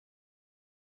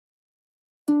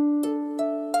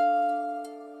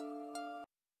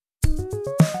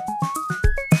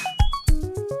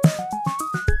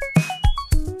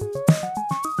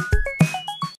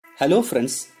Hello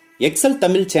friends, XL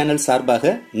Tamil channel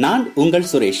சார்பாக நான் உங்கள்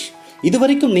சுரேஷ்.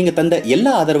 இதுவரைக்கும் நீங்க தந்த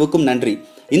எல்லா ஆதரவுக்கும் நன்றி.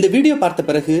 இந்த வீடியோ பார்த்த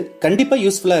பிறகு கண்டிப்பா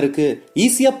யூஸ்ஃபுல்லா இருக்கு,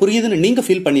 ஈஸியா புரியுதுன்னு நீங்க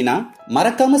ஃபீல் பண்ணினா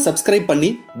மறக்காம சப்ஸ்கிரைப் பண்ணி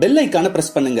பெல் ஐகானை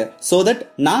பிரஸ் பண்ணுங்க. சோ தட்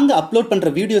நாங்க அப்லோட்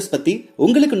பண்ற வீடியோஸ் பத்தி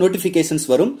உங்களுக்கு நோட்டிபிகேஷன்ஸ்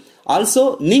வரும். ஆல்சோ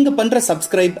நீங்க பண்ற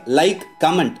சப்ஸ்கிரைப், லைக்,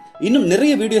 கமெண்ட் இன்னும்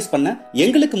நிறைய வீடியோஸ் பண்ண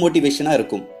எங்களுக்கு மோட்டிவேஷனா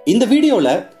இருக்கும். இந்த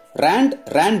வீடியோல RAND,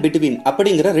 RANDBETWEEN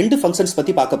அப்படிங்கிற ரெண்டு ஃபங்க்ஷன்ஸ்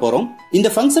பத்தி பார்க்க போறோம். இந்த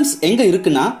ஃபங்க்ஷன்ஸ் எங்க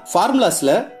இருக்குன்னா ஃபார்முலாஸ்ல,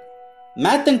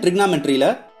 மேத் அண்ட் ட்ரிக்னாமெட்ரியில.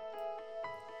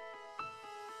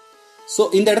 சோ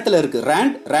இந்த இடத்துல இருக்கு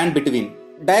RAND, RANDBETWEEN.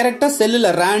 டைரக்டா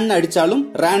செல்லுல RAND அடிச்சாலும்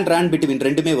RAND, RANDBETWEEN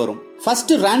ரெண்டுமே வரும்.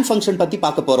 ஃபர்ஸ்ட் RAND ஃபங்க்ஷன் பத்தி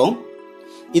பார்க்க போறோம்.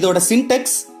 இதோட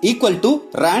Sintex equal to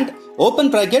RAND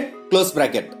open bracket close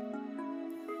bracket.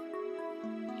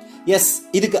 S,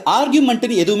 இதுக்கு ஆர்குமெண்ட்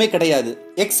எதுவுமே கிடையாது.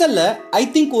 எக்ஸல்ல ஐ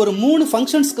திங்க் ஒரு 3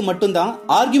 ஃபங்க்ஷன்ஸ்க்கு மட்டும் தான்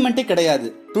ஆர்குமெண்டே கிடையாது.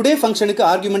 டுடே ஃபங்க்ஷனுக்கு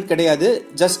ஆர்குமெண்ட் கிடையாது.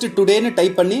 ஜஸ்ட் டுடேன்னு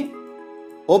டைப் பண்ணி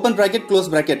open bracket close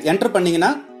bracket enter பண்ணீங்கன்னா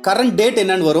கரண்ட் டேட்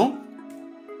என்னன்னு வரும்.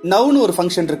 நவ்னு ஒரு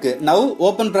ஃபங்க்ஷன் இருக்கு. Now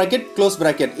open bracket close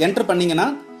bracket enter பண்ணீங்கன்னா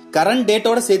கரண்ட்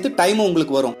டேட்டோட சேர்த்து டைமும்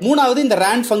உங்களுக்கு வரும். மூணாவது, இந்த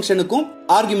RAND ஃபங்க்ஷனுக்கும்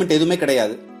ஆர்குமெண்ட் எதுவுமே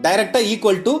கிடையாது. டைரக்டா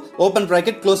equal to open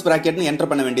bracket close பிராக்கெட்னு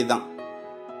enter பண்ண வேண்டியதுதான்.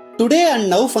 டுடே அண்ட்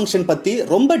நவ் ஃபங்க்ஷன் பத்தி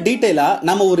ரொம்ப டீடைலா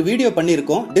நம்ம ஒரு வீடியோ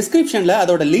பண்ணிருக்கோம். டிஸ்கிரிப்ஷன்ல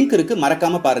அதோட லிங்க் இருக்கு,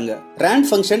 மறக்காம பாருங்க. RAND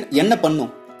ஃபங்க்ஷன் என்ன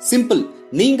பண்ணும்? சிம்பிள்.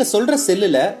 நீங்க சொல்ற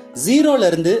செல்லுல 0ல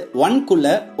இருந்து 1 குள்ள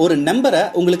ஒரு நம்பரை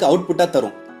உங்களுக்கு அவுட்புட்டா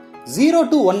தரும். 0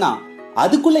 to 1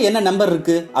 அதுக்குள்ள என்ன நம்பர்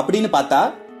இருக்கு அப்படின்னு பார்த்தா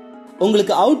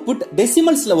உங்களுக்கு அவுட்புட்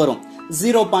டெசிமல்ஸ்ல வரும்.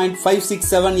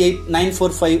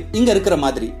 0.5678945 இங்க இருக்கிற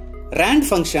மாதிரி. RAND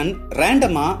ஃபங்க்ஷன்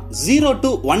ரேண்டமா 0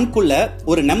 to 1 குள்ள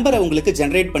ஒரு நம்பரை உங்களுக்கு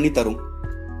ஜெனரேட் பண்ணி தரும்.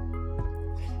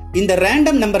 இந்த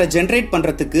ரேண்டம் நம்பரை ஜெனரேட்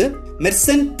பண்றதுக்கு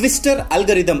மெர்சன் ட்விஸ்டர்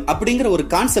அல்காரிதம் அப்படிங்கிற ஒரு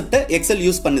கான்செப்டை எக்ஸல்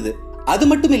யூஸ் பண்ணுது. அது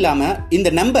மட்டும் இல்லாம இந்த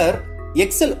நம்பர்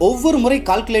எக்ஸல் ஒவ்வொரு முறை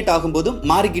கால்குலேட் ஆகும்போதும்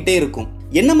மாறிக்கிட்டே இருக்கும்.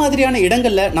 என்ன மாதிரியான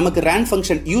இடங்கள்ல நமக்கு RAND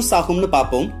ஃபங்க்ஷன் யூஸ் ஆகும்னு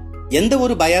பார்ப்போம். எந்த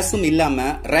ஒரு பயாஸும் இல்லாம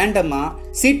ரேண்டமா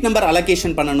சீட் நம்பர்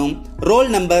அலோகேஷன் பண்ணணும்,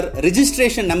 ரோல் நம்பர்,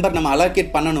 ரெஜிஸ்ட்ரேஷன் நம்பர் நம்ம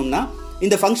அலோகேட் பண்ணணும்னா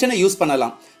இந்த ஃபங்க்ஷனை யூஸ்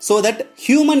பண்ணலாம். சோ தட்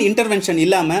ஹியூமன் இன்டர்வென்ஷன்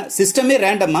இல்லாம சிஸ்டமே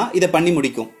ரேண்டமா இதை பண்ணி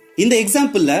முடிக்கும். இந்த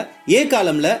எக்ஸாம்பிள்ல ஏ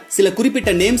காலம்ல சில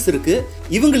குறிப்பிட்ட நேம்ஸ் இருக்கு.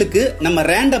 இவங்களுக்கு நம்ம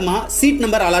ரேண்டமா சீட்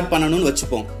நம்பர் அலாட் பண்ணணும்னு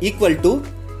வச்சுப்போம். Equal to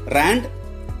RAND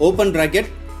open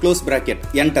bracket close bracket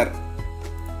enter.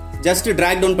 Just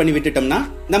track down பண்ணி விட்டுட்டோம்னா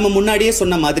நம்ம முன்னாடியே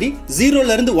சொன்ன மாதிரி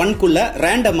 0ல இருந்து 1 குள்ள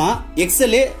ரேண்டமா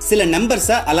எக்ஸலே சில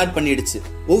நம்பர்ஸை அலாட் பண்ணிடுச்சு.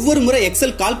 ஒவ்வொரு முறை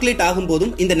எக்ஸல் கால்குலேட் ஆகும்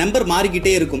போதும் இந்த நம்பர்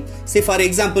மாறிக்கிட்டே இருக்கும். சே ஃபார்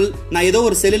எக்ஸாம்பிள், நான் ஏதோ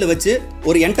ஒரு செல்லுல வச்சு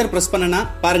ஒரு என்டர் பிரஸ் பண்ணனா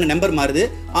பாருங்க நம்பர் மாறுது.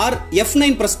 ஆர் F9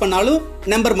 பிரஸ் பண்ணாலும்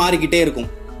நம்பர் மாறிக்கிட்டே இருக்கும்.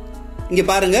 இங்க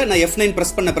பாருங்க, நான் F9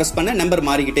 பிரஸ் பண்ண நம்பர்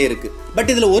மாறிக்கிட்டே இருக்கு. பட்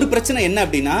இதுல ஒரு பிரச்சனை என்ன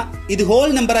அப்படின்னா, இது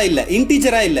ஹோல் நம்பரா இல்ல,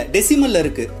 இன்டிஜரா இல்ல, டெசிமல்ல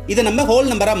இருக்கு. இதை நம்ம ஹோல்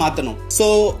நம்பரா மாத்தணும். சோ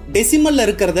டெசிமல்ல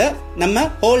இருக்கிறத நம்ம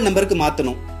ஹோல் நம்பருக்கு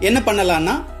மாத்தணும். என்ன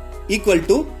பண்ணலாம்னா ஈக்குவல்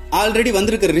டு ஆல்ரெடி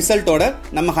வந்திருக்கிற ரிசல்ட்டோட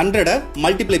நம்ம 100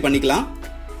 மல்டிப்ளை பண்ணிக்கலாம்.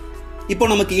 இப்போ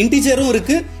நமக்கு இன்டிஜரும்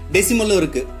இருக்கு, டெசிமலும்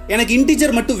இருக்கு. எனக்கு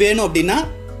இன்டிஜர் மட்டும் வேணும் அப்படின்னா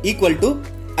ஈக்குவல் டு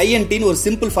INT ஒரு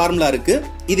சிம்பிள் ஃபார்முலா இருக்கு.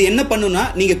 இது என்ன பண்ணுனா,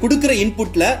 நீங்க கொடுக்கிற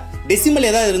இன்புட்ல டெசிமல்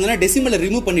ஏதாவது இருந்ததுன்னா டெசிமலை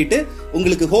ரிமூவ் பண்ணிட்டு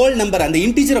உங்களுக்கு ஹோல் நம்பர் அந்த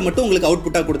இன்டிஜரை மட்டும் உங்களுக்கு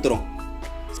அவுட்புட்டா கொடுத்துரும்.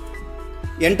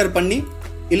 என்டர் பண்ணி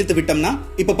இழுத்து விட்டோம்னா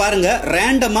இப்ப பாருங்க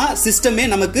ரேண்டமா சிஸ்டமே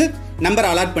நமக்கு நம்பர்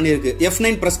அலாட் பண்ணிருக்கு.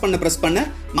 F9 பிரஸ் பண்ண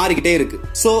மாறிக்கிட்டே இருக்கு.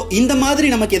 சோ இந்த மாதிரி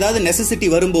நமக்கு ஏதாவது நெசசிட்டி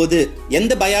வரும்போது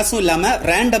எந்த பயாஸும் இல்லாம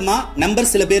ரேண்டமா நம்பர்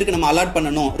சில பேருக்கு நம்ம அலாட்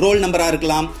பண்ணணும். ரோல் நம்பரா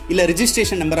இருக்கலாம், இல்ல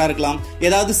ரெஜிஸ்ட்ரேஷன் நம்பரா இருக்கலாம்,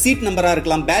 ஏதாவது சீட் நம்பரா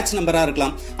இருக்கலாம், பேட்ச் நம்பரா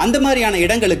இருக்கலாம். அந்த மாதிரியான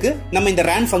இடங்களுக்கு நம்ம இந்த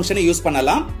RAND ஃபங்க்ஷனை யூஸ்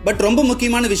பண்ணலாம். பட் ரொம்ப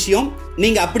முக்கியமான விஷயம்,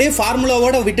 நீங்க அப்படியே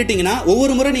ஃபார்முலாவோட விட்டுட்டீங்கன்னா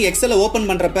ஒவ்வொரு முறை நீங்க எக்ஸலை ஓபன்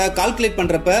பண்றப்ப, கால்குலேட்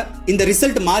பண்றப்ப இந்த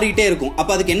ரிசல்ட் மாறிட்டே இருக்கும். அப்ப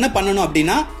அதுக்கு என்ன பண்ணணும்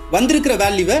அப்படின்னா, வந்திருக்கிற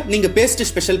வேல்யூவை நீங்க பேஸ்ட்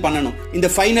ஸ்பெஷல் பண்ணணும். இந்த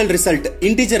ஃபைனல் ரிசல்ட்,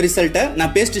 இன்டிஜர் ரிசல்ட்டை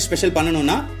நான் பேஸ்ட் ஸ்பெஷல்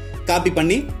பண்ணணும்னா காப்பி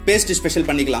பண்ணி பேஸ்ட் ஸ்பெஷல்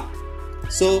பண்ணிக்கலாம்.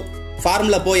 சோ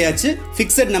ஃபார்முலா போயாச்சு,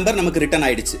 ஃபிக்ஸட் நம்பர் நமக்கு ரிட்டர்ன்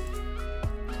ஆயிடுச்சு.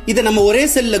 இதை நம்ம ஒரே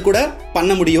செல்ல கூட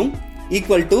பண்ண முடியும்.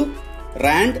 Equal to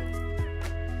RAND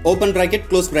open bracket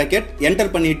close bracket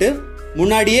enter பண்ணிட்டு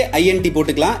முன்னாடியே INT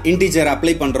போட்டுக்கலாம். இன்டிஜர்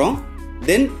அப்ளை பண்றோம்.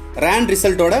 தென் RAND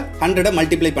ரிசல்ட்டோட 100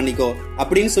 மல்டிப்ளை பண்ணிக்கோ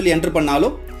அப்படின்னு சொல்லி என்டர்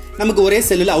பண்ணாலும் நமக்கு ஒரே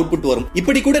செல்லுல அவுட்புட் வரும்.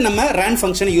 இப்படி கூட நம்ம RAND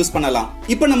ஃபங்க்ஷனை யூஸ் பண்ணலாம்.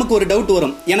 இப்போ நமக்கு ஒரு டவுட்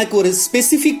வரும், எனக்கு ஒரு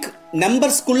ஸ்பெசிபிக்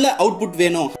நம்பர்ஸ்க்குள்ள அவுட்புட்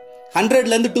வேணும்.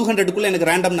 100ல இருந்து 200 எனக்கு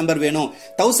ரேண்டம் நம்பர் வேணும்,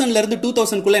 1000ல இருந்து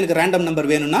 2000 எனக்கு ரேண்டம் நம்பர்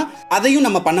வேணும்னா அதையும்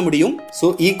நம்ம பண்ண முடியும். சோ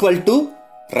ஈக்குவல் டு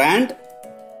RAND,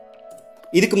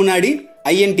 இதுக்கு முன்னாடி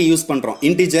INT யூஸ் பண்றோம்,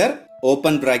 integer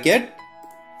open bracket.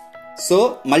 So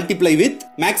multiply with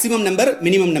maximum number,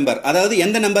 minimum number. அதாவது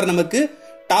எந்த நம்பர் நமக்கு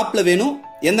டாப்ல வேணும்,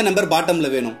 எந்த நம்பர் பாட்டம்ல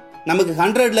வேணும். நமக்கு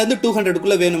 100ல இருந்து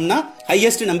 200 வேணும்னா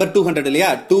ஹையஸ்ட் நம்பர் 200 இல்லையா?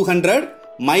 200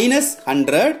 மைனஸ்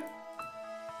 100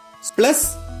 பிளஸ்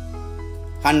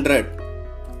 100.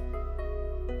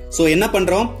 So என்ன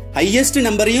பண்றோம், highest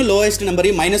நம்பரையும் lowest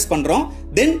நம்பரையும் மைனஸ் பண்றோம்,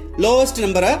 then lowest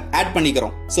நம்பரை ஆட்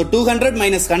பண்ணிக்கிறோம். So 200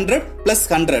 minus 100 plus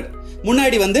 100.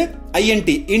 முன்னாடி வந்து INT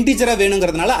இன்டிஜரா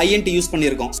வேணுங்கிறதுனால INT யூஸ்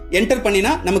பண்ணிருக்கோம். என்டர்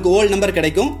பண்ணினா நமக்கு ஓல் நம்பர்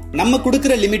கிடைக்கும். நம்ம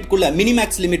கொடுக்கிற லிமிட்குள்ள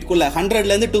மினிமேக்ஸ் லிமிட்குள்ள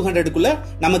 100ல இருந்து 200க்குள்ள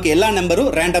நமக்கு எல்லா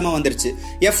நம்பரும் ரேண்டமா வந்துருச்சு.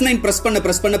 F9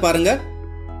 பிரஸ் பண்ண பாருங்க,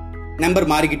 நம்பர்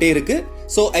மாறிக்கிட்டே இருக்கு.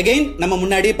 சோ அகைன் நம்ம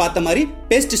முன்னாடியே பார்த்த மாதிரி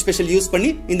பேஸ்ட் ஸ்பெஷல் யூஸ் பண்ணி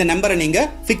இந்த நம்பரை நீங்க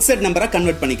பிக்ஸட் நம்பரா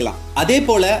கன்வெர்ட் பண்ணிக்கலாம். அதே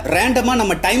போல ரேண்டமா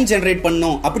நம்ம டைம் ஜெனரேட்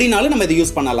பண்ணோம் அப்படினாலும் நம்ம இதை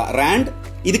யூஸ் பண்ணலாம். ரேண்ட்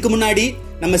இதுக்கு முன்னாடி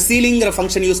நம்ம சீலிங்கிற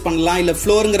ஃபங்க்ஷன் யூஸ் பண்ணலாம், இல்ல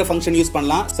ஃப்ளோர்ங்கிற ஃபங்க்ஷன் யூஸ்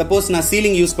பண்ணலாம். சப்போஸ் நான்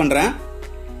சீலிங் யூஸ் பண்றேன்,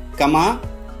 கமா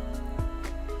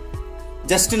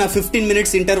ஜஸ்ட் நான் 15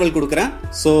 மினிட்ஸ் இன்டர்வல் கொடுக்கறேன்.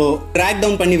 சோ ட்ராக்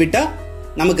டவுன் பண்ணி விட்டா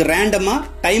நமக்கு ரேண்டமா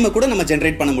டைமை கூட நம்ம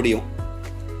ஜெனரேட் பண்ண முடியும்.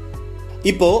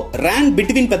 இப்போ RAND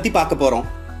between பத்தி பார்க்க போறோம்.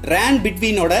 RAND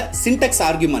between ஓட syntax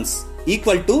arguments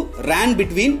equal to RAND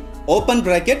between open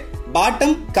bracket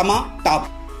bottom comma top.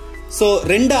 So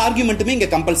ரெண்டு ஆர்குமெண்ட்டுமே இங்க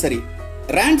கம்பல்சரி.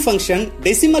 RAND ஃபங்க்ஷன்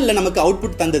டெசிமல்ல நமக்கு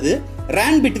அவுட்புட் தந்தது,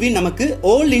 RAND between நமக்கு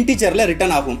ஓல்ட் இன்டிஜர்ல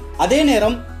ரிட்டர்ன் ஆகும். அதே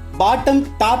நேரம் பாட்டம்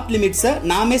டாப் லிமிட்ஸை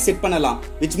நாமே செட் பண்ணலாம்.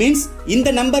 which means இந்த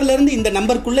நம்பர்ல இருந்து இந்த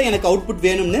நம்பருக்குள்ள எனக்கு அவுட்புட்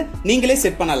வேணும்னு நீங்களே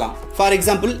செட் பண்ணலாம். ஃபார்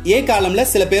எக்ஸாம்பிள் ஏ காலம்ல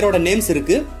சில பேரோட நேம்ஸ்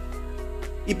இருக்கு.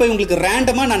 இப்போ உங்களுக்கு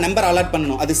ரேண்டமா நான் நம்பர் அலாட்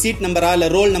பண்ணணும். அது சீட் நம்பரா இல்ல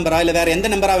ரோல் நம்பரா இல்ல வேற எந்த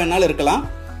நம்பரா வேணாலும் இருக்கலாம்.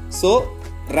 சோ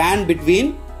RAND between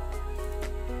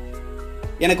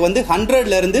எனக்கு வந்து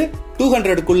 100ல இருந்து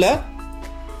 200க்குள்ள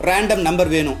ரேண்டம் நம்பர்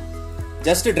வேணும்.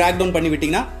 ஜஸ்ட் டிராக் டவுன் பண்ணி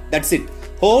விட்டீங்கன்னா தட்ஸ் இட்.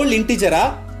 ஹோல் இன்டிஜரா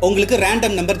உங்களுக்கு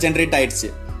ரேண்டம் நம்பர் ஜெனரேட் ஆயிடுச்சு.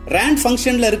 RAND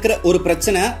ஃபங்க்ஷன்ல இருக்கிற ஒரு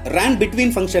பிரச்சனை RAND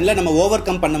between ஃபங்க்ஷன்ல நம்ம ஓவர்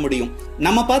கம் பண்ண முடியும்.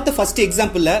 நம்ம பார்த்த ஃபர்ஸ்ட்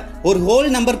எக்ஸாம்பிள்ல ஒரு ஹோல்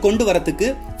நம்பர் கொண்டு வரதுக்கு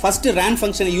ஃபர்ஸ்ட் RAND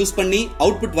ஃபங்க்ஷனை யூஸ் பண்ணி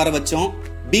அவுட்புட் வர வச்சோம்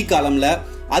பி காலம்ல.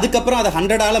 அதுக்கப்புறம் அதை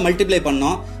 100ஆல மல்டிப்ளை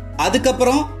பண்ணோம்.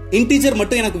 அதுக்கப்புறம் இன்டிஜர்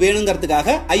மட்டும் எனக்கு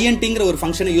வேணுங்கிறதுக்காக INTங்கிற ஒரு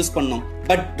ஃபங்க்ஷனை யூஸ் பண்ணோம்.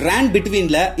 பட் RAND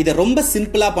betweenல இதை ரொம்ப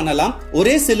சிம்பிளா பண்ணலாம்.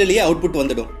 ஒரே செல்லுலயே அவுட்புட்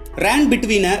வந்துடும். RAND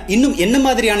between இன்னும் என்ன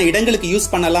மாதிரியான இடங்களுக்கு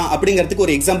யூஸ் பண்ணலாம் அப்படிங்கிறதுக்கு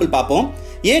ஒரு எக்ஸாம்பிள் பார்ப்போம்.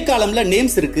 ஏ காலம்ல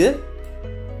நேம்ஸ் இருக்கு,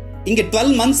 இங்க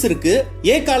 12 மந்த்ஸ் இருக்கு.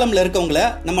 ஏ காலம்ல இருக்கவங்கள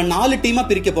நம்ம 4 டீமா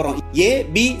பிரிக்க போறோம். ஏ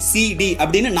பி சி டி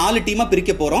அப்படின்னு 4 டீமா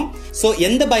பிரிக்க போறோம். சோ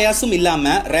எந்த பயாஸும்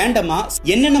இல்லாம ரேண்டமா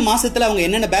என்னென்ன மாசத்துல அவங்க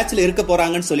என்னென்ன பேட்ச்ல இருக்க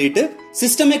போறாங்கன்னு சொல்லிட்டு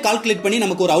சிஸ்டமே கால்குலேட் பண்ணி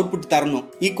நமக்கு ஒரு அவுட்புட் தரணும்.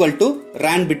 Equal to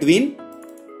RAND between.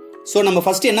 So நம்ம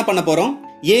ஃபர்ஸ்ட் என்ன பண்ண போறோம்,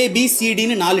 ஏ பி சி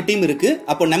டின்னு 4 டீம் இருக்கு.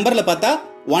 அப்போ நம்பர்ல பார்த்தா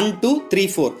 1 2 3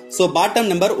 4. So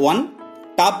bottom number 1,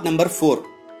 top number 4.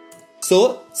 So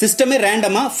சிஸ்டமே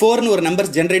ரேண்டமா 4ன்னு ஒரு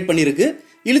நம்பர் ஜெனரேட் பண்ணிருக்கு.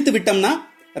 இழுத்து விட்டோம்னா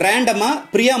ரேண்டமா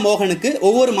பிரியா மோகனுக்கு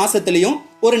ஒவ்வொரு மாசத்திலையும்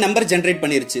ஒரு நம்பர் ஜெனரேட்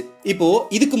பண்ணிருச்சு. இப்போ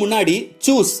இதுக்கு முன்னாடி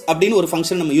சூஸ் அப்படின்னு ஒரு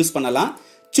ஃபங்க்ஷன் நம்ம யூஸ் பண்ணலாம்.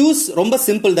 சூஸ் ரொம்ப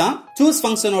சிம்பிள் தான். சூஸ்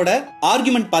ஃபங்க்ஷனோட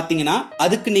ஆர்குமெண்ட் பாத்தீங்கன்னா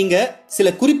அதுக்கு நீங்க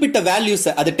சில குறிப்பிட்ட வேல்யூஸ்,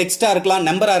 அது டெக்ஸ்டா இருக்கலாம்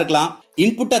நம்பரா இருக்கலாம்,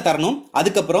 இன்புட்டா தரணும்.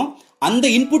 அதுக்கப்புறம் அந்த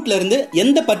இன்புட்ல இருந்து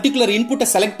எந்த பர்டிகுலர் இன்புட்டை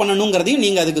செலக்ட் பண்ணணுங்கிறதையும்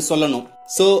நீங்க அதுக்கு சொல்லணும்.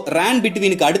 சோ RAND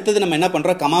betweenக்கு அடுத்தது நம்ம என்ன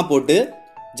பண்றோம், கமா போட்டு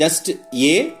ஜஸ்ட்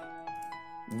ஏ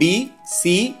பி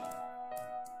சி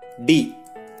டி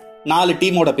 4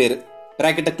 டீமோட பேரு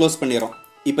பிராக்கெட்டை க்ளோஸ் பண்ணிடுறோம்.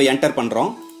 இப்போ என்டர்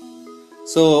பண்றோம்.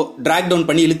 சோ டிராக் டவுன்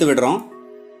பண்ணி இழுத்து விடுறோம்.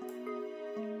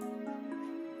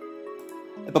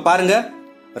 இப்ப பாருங்க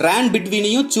RAND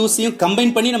betweenையும் சூஸையும்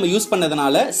கம்பைன் பண்ணி நம்ம யூஸ்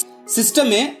பண்ணதுனால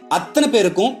சிஸ்டமே அத்தனை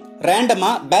பேருக்கும்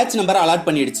ரேண்டமா பேட்ச் நம்பரை அலாட்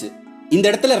பண்ணிடுச்சு. இந்த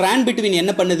இடத்துல RAND between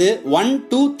என்ன பண்ணுது, 1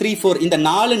 2 3 4 இந்த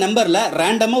 4 நம்பர்ல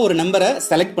ரேண்டமா ஒரு நம்பரை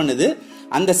செலக்ட் பண்ணுது.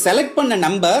 அந்த செலக்ட் பண்ண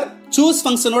நம்பர் சூஸ்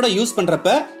ஃபங்க்ஷனோட யூஸ் பண்றப்ப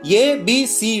ஏ பி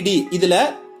சி டி இதுல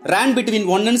RAND between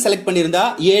 1ன்னு செலக்ட் பண்ணிருந்தா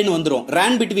ஏன்னு வந்துரும்,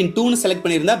 RAND between 2ன்னு செலக்ட்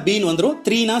பண்ணிருந்தா பின்னு வந்துரும்,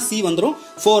 3னா சி வந்துரும்,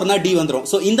 4னா டி வந்துரும்.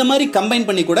 சோ இந்த மாதிரி கம்பைன்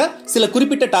பண்ணி கூட சில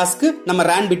குறிப்பிட்ட டாஸ்க்கு நம்ம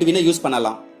RAND between யூஸ்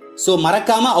பண்ணலாம். சோ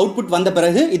மறக்காம அவுட்புட் வந்த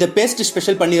பிறகு இதை பேஸ்ட்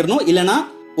ஸ்பெஷல் பண்ணிரணும். இல்லனா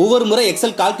ஒவ்வொரு முறை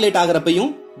எக்ஸல் கால்குலேட்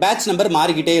ஆகிறப்பையும் பேட்ச் நம்பர்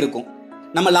மாறிக்கிட்டே இருக்கும்.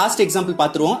 நம்ம லாஸ்ட் எக்ஸாம்பிள்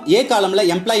பாத்துருவோம். ஏ காலம்ல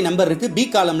எம்ப்ளாயி நம்பர் இருக்கு, பி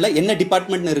காலம்ல என்ன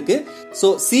டிபார்ட்மெண்ட் இருக்கு. சோ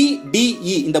சி டி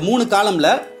இ இந்த 3 காலம்ல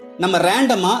நம்ம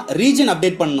ரேண்டமா ரீஜன்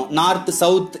அப்டேட் பண்ணணும். நார்த்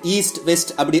சவுத் ஈஸ்ட்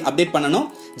வெஸ்ட் அப்படி அப்டேட் பண்ணணும்.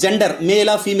 ஜெண்டர்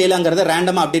மேலா ஃபீமேலாங்கிறத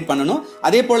ரேண்டமா அப்டேட் பண்ணணும்.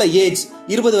 அதே போல ஏஜ்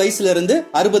 20 வயசுல இருந்து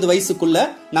 60 வயசுக்குள்ள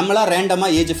நம்மளா ரேண்டமா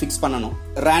ஏஜ் ஃபிக்ஸ் பண்ணணும்.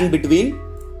 RAND between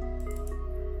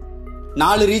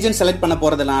 4 ரீஜன் செலக்ட் பண்ண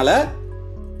போறதுனால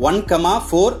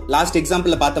 1,4 லாஸ்ட்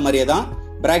எக்ஸாம்பிள்ல பார்த்த மாதிரியே தான்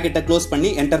பிராக்கெட்டை க்ளோஸ்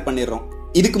பண்ணி என்டர் பண்ணிடுறோம்.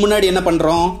 இதுக்கு முன்னாடி என்ன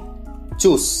பண்றோம்,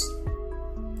 சூஸ்.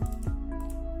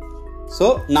 சோ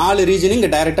 4 ரீஜன் இங்க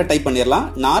டைரக்டா டைப் பண்ணிரலாம்.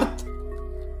 நார்த்,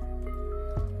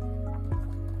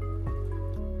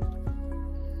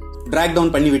 டிராக்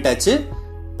டவுன் பண்ணி விட்டாச்சு.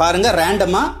 பாருங்க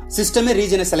ரேண்டமா சிஸ்டமே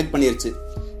ரீஜனை செலக்ட் பண்ணிருச்சு.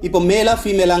 இப்போ மேலா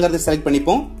ஃபீமேலாங்கிறத செலக்ட்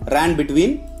பண்ணிப்போம். RAND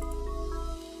between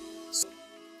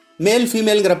மேல்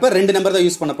ஃபீமேல்ங்கிறப்ப 2 நம்பர் தான்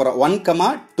யூஸ் பண்ண போறோம்.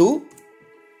 1,2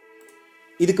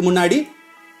 இதுக்கு முன்னாடி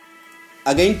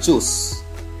again choose,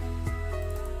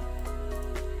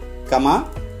 comma,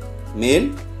 male,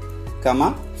 comma,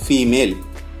 female.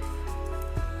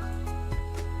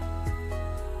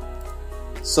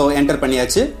 So enter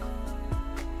பண்ணியாச்சு.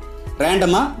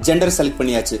 Randomly gender select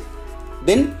பண்ணியாச்சு.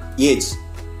 Then age,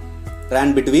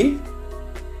 RAND between,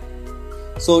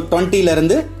 so 20 ல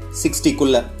இருந்து 60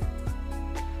 குள்ள.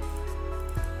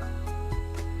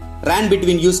 RAND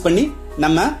between யூஸ் பண்ணி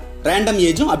நம்ம random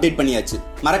age அப்டேட் பண்ணியாச்சு.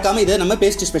 மறக்காம இதை நம்ம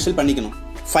பேஸ்ட் ஸ்பெஷல் பண்ணிக்கணும்.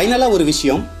 ஃபைனலா ஒரு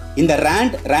விஷயம், இந்த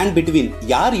RAND between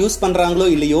யார் யூஸ் பண்றாங்களோ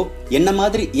இல்லையோ, என்ன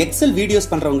மாதிரி எக்ஸல்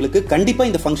வீடியோஸ் பண்றவங்களுக்கு கண்டிப்பா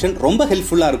இந்த ஃபங்க்ஷன் ரொம்ப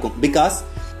ஹெல்ப்ஃபுல்லா இருக்கும். Because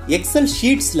XL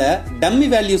ஷீட்ஸ்ல dummy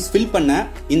values fill பண்ண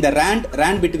இந்த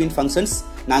RAND between functions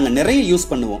நாங்க நிறைய யூஸ்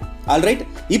பண்ணுவோம். ஆல்ரைட்,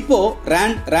 இப்போ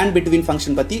RAND between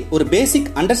function பத்தி ஒரு பேசிக்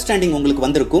அண்டர்ஸ்டாண்டிங் உங்களுக்கு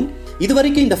வந்திருக்கும்.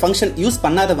 இதுவரைக்கும் இந்த ஃபங்க்ஷன் யூஸ்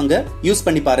பண்ணாதவங்க யூஸ்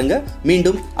பண்ணி பாருங்க.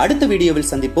 மீண்டும் அடுத்த வீடியோவில்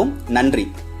சந்திப்போம். நன்றி.